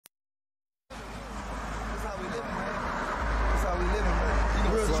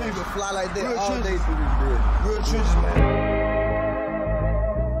fly like that all day through this bitch. Real trenches, man.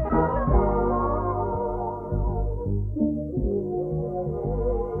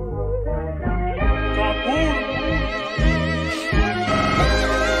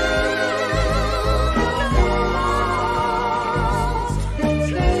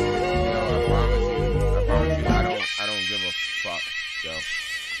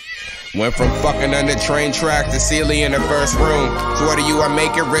 Went from fucking under train tracks to Sealy in the first room. To what do you, I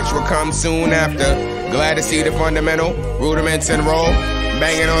make it rich will come soon after. Glad to see the fundamental, rudiments and roll.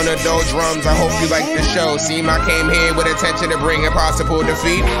 Banging on the dough drums, I hope you like the show. Seem I came here with intention to bring impossible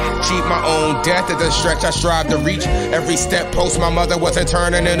defeat. Cheat my own death at the stretch I strive to reach. Every step post my mother wasn't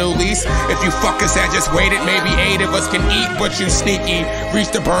turning a new lease. If you fuckers had just waited, maybe 8 of us can eat. But you sneaky,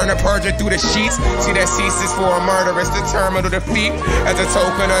 reach the burner, purging through the sheets. See that ceases for a murder, it's the terminal defeat. As a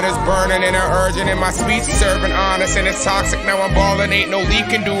token of this burning and an urging in my speech. Serving honest and it's toxic, now I'm balling. Ain't no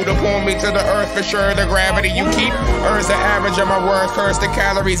leak can do to pull me to the earth for sure. The gravity you keep earns the average of my words. Curse the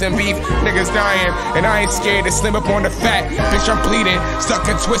calories and beef, niggas dying, and I ain't scared to slim up on the fat. Bitch, I'm bleeding, stuck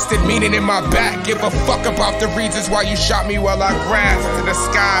and twisted, meaning in my back. Give a fuck about the reasons why you shot me while I grasped to the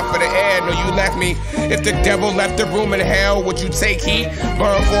sky for the air. No, you left me. If the devil left the room in hell, would you take heat?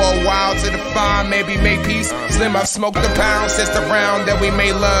 Burn for a while to the fire, maybe make peace. Slim, I've smoked a pound since the round that we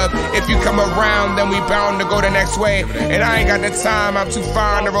made love. If you come around, then we bound to go the next way. And I ain't got the time, I'm too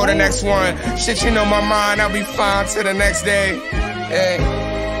fine to roll the next one. Shit, you know my mind, I'll be fine till the next day. Hey. I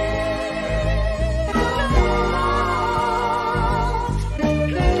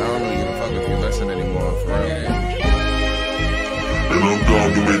don't really give a fuck if you listen anymore, for real. And I'm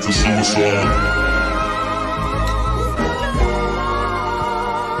down to make the suicide.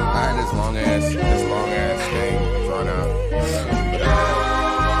 I had this long ass thing drawn out.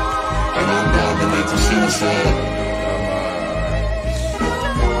 And I'm down to make the suicide.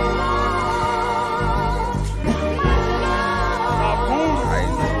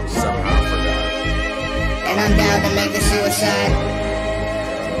 And I'm down to make the suicide.